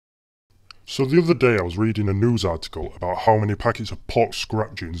So the other day I was reading a news article about how many packets of pork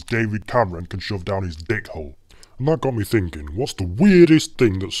scratchings David Cameron can shove down his dick hole. And that got me thinking, what's the weirdest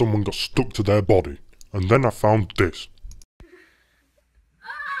thing that someone got stuck to their body? And then I found this.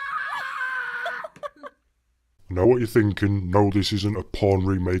 I know what you're thinking, no, this isn't a porn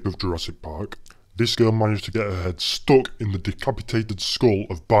remake of Jurassic Park. This girl managed to get her head stuck in the decapitated skull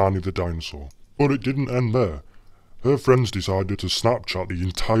of Barney the dinosaur. But it didn't end there. Her friends decided to Snapchat the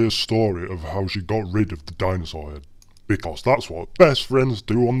entire story of how she got rid of the dinosaur head. Because that's what best friends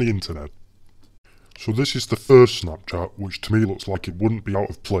do on the internet. So this is the first Snapchat, which to me looks like it wouldn't be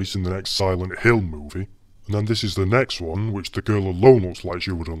out of place in the next Silent Hill movie. And then this is the next one, which the girl alone looks like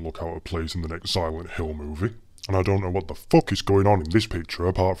she wouldn't look out of place in the next Silent Hill movie. And I don't know what the fuck is going on in this picture,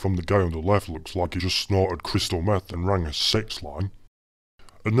 apart from the guy on the left looks like he just snorted crystal meth and rang a sex line.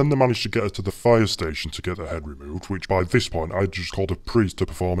 And then they managed to get her to the fire station to get her head removed, which by this point I'd just called a priest to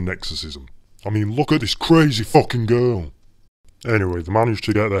perform an exorcism. I mean, look at this crazy fucking girl! Anyway, they managed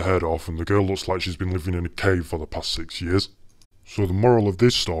to get her head off, and the girl looks like she's been living in a cave for the past 6 years. So the moral of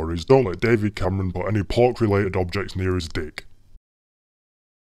this story is don't let David Cameron put any pork-related objects near his dick.